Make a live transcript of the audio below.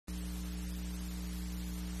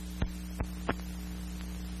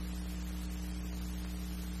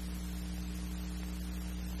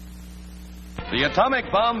The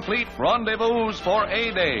atomic bomb fleet rendezvous for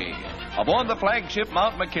A-Day. Aboard the flagship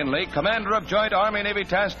Mount McKinley, commander of Joint Army-Navy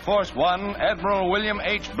Task Force 1, Admiral William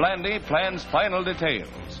H. Blandy, plans final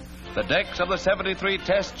details. The decks of the 73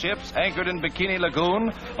 test ships anchored in Bikini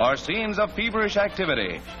Lagoon are scenes of feverish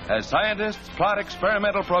activity as scientists plot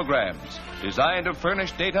experimental programs designed to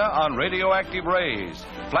furnish data on radioactive rays,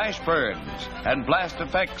 flash burns, and blast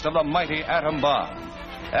effects of the mighty atom bomb.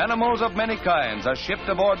 Animals of many kinds are shipped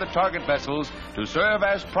aboard the target vessels to serve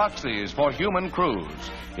as proxies for human crews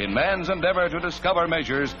in man's endeavor to discover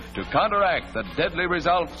measures to counteract the deadly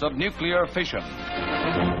results of nuclear fission.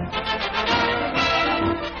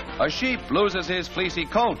 A sheep loses his fleecy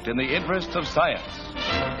coat in the interests of science.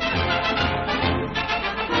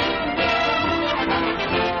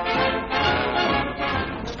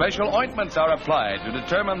 Special ointments are applied to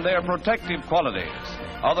determine their protective qualities.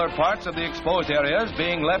 Other parts of the exposed areas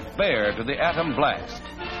being left bare to the atom blast.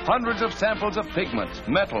 Hundreds of samples of pigments,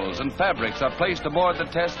 metals, and fabrics are placed aboard the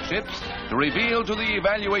test ships to reveal to the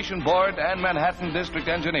evaluation board and Manhattan district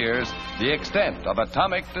engineers the extent of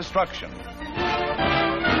atomic destruction.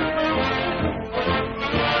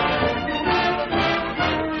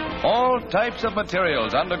 All types of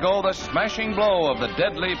materials undergo the smashing blow of the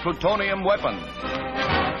deadly plutonium weapon.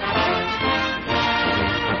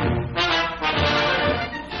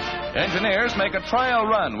 Engineers make a trial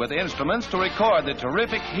run with instruments to record the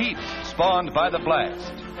terrific heat spawned by the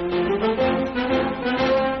blast.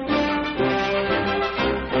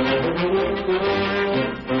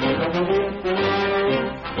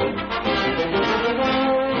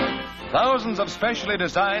 Thousands of specially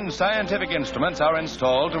designed scientific instruments are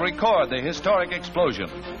installed to record the historic explosion,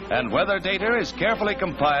 and weather data is carefully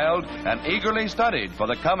compiled and eagerly studied for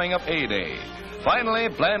the coming of A-Day. Finally,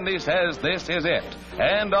 Blandy says this is it.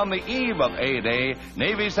 And on the eve of A-Day,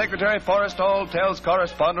 Navy Secretary Forrestal tells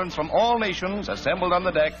correspondents from all nations assembled on the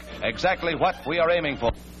deck exactly what we are aiming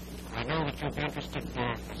for. I know that you'll be interested,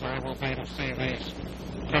 as I will be, to see these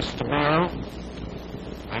tests tomorrow.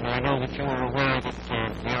 And I know that you are aware that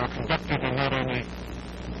they are conducted in not only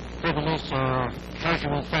frivolous or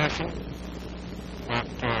casual fashion, but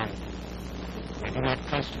they do not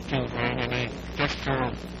constitute any gesture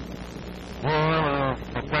of war or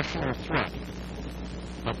aggression or threat.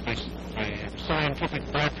 But the scientific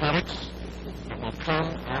byproducts that will come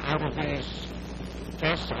out of these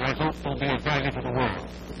tests, I hope, will be of value to the world.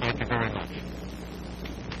 Thank you very much.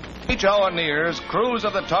 Each hour nears, crews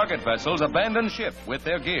of the target vessels abandon ship with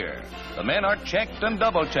their gear. The men are checked and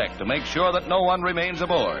double-checked to make sure that no one remains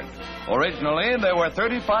aboard. Originally, there were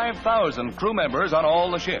 35,000 crew members on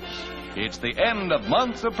all the ships. It's the end of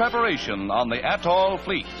months of preparation on the Atoll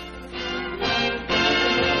fleet.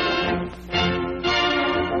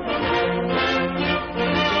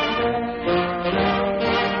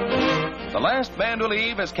 The last man to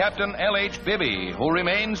leave is Captain L.H. Bibby, who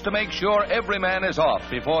remains to make sure every man is off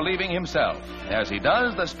before leaving himself. As he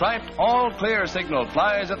does, the striped all-clear signal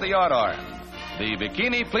flies at the yard arm. The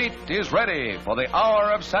Bikini fleet is ready for the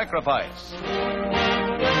hour of sacrifice.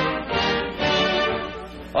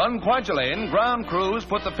 On Kwajalein, ground crews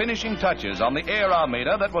put the finishing touches on the air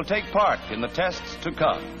Armada that will take part in the tests to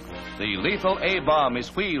come. The lethal A-bomb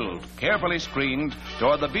is wheeled, carefully screened,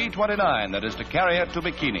 toward the B-29 that is to carry it to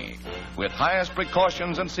Bikini. With highest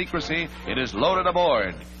precautions and secrecy, it is loaded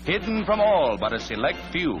aboard, hidden from all but a select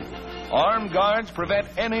few. Armed guards prevent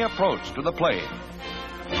any approach to the plane.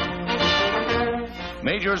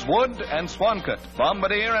 Majors Wood and Swankett,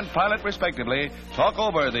 bombardier and pilot respectively, talk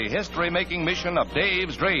over the history-making mission of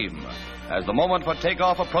Dave's dream. As the moment for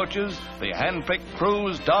takeoff approaches, the hand-picked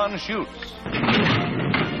crews don chutes.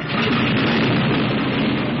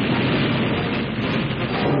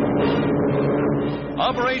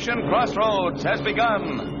 Operation Crossroads has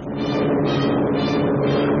begun.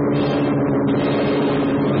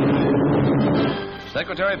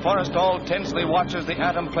 Secretary Forrestal tensely watches the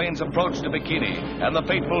atom plane's approach to Bikini and the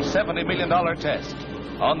fateful $70 million test.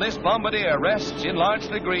 On this bombardier rests in large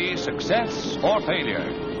degree success or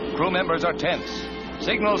failure. Crew members are tense.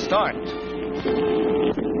 Signals start.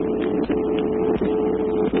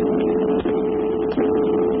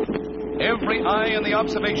 Every eye in the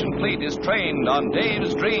observation fleet is trained on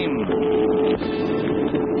Dave's dream.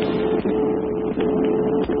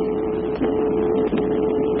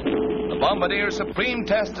 The bombardier's supreme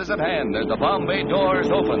test is at hand as the bomb bay doors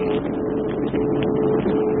open.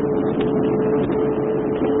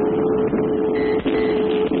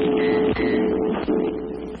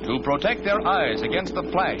 To protect their eyes against the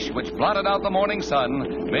flash which blotted out the morning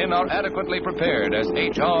sun, men are adequately prepared as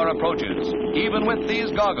HR approaches. Even with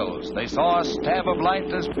these goggles, they saw a stab of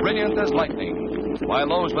light as brilliant as lightning. while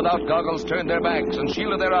those without goggles turned their backs and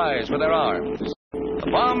shielded their eyes with their arms. The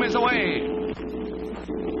bomb is away.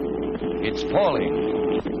 It's falling.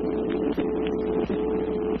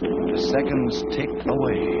 The seconds tick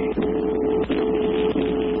away.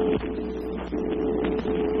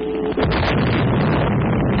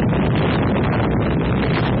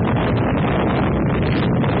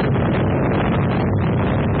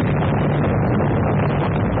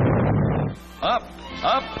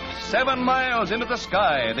 Up, 7 miles into the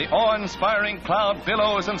sky, the awe-inspiring cloud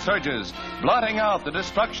billows and surges, blotting out the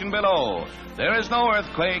destruction below. There is no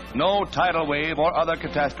earthquake, no tidal wave or other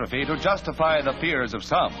catastrophe to justify the fears of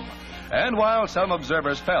some. And while some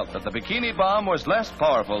observers felt that the Bikini bomb was less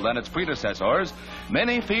powerful than its predecessors,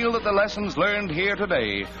 many feel that the lessons learned here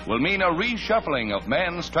today will mean a reshuffling of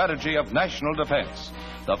man's strategy of national defense.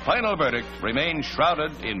 The final verdict remains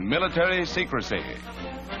shrouded in military secrecy.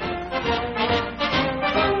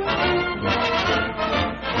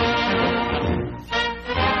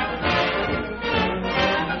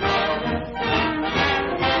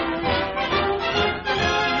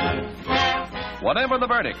 Whatever the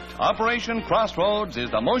verdict, Operation Crossroads is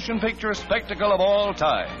the motion picture spectacle of all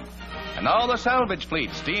time. And now the salvage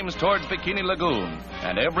fleet steams towards Bikini Lagoon,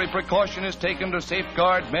 and every precaution is taken to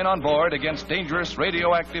safeguard men on board against dangerous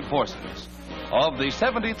radioactive forces. Of the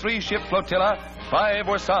 73-ship flotilla, 5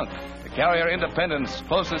 were sunk. The carrier Independence,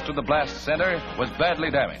 closest to the blast center, was badly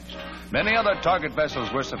damaged. Many other target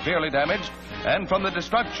vessels were severely damaged, and from the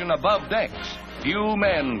destruction above decks, few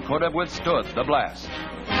men could have withstood the blast.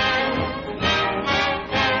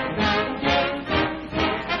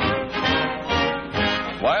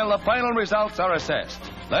 While the final results are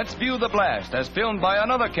assessed, let's view the blast as filmed by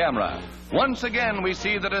another camera. Once again, we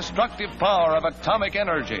see the destructive power of atomic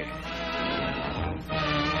energy.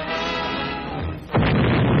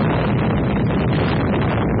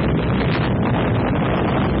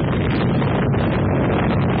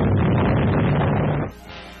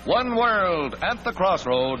 One world at the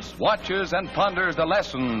crossroads watches and ponders the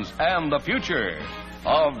lessons and the future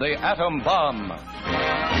of the atom bomb.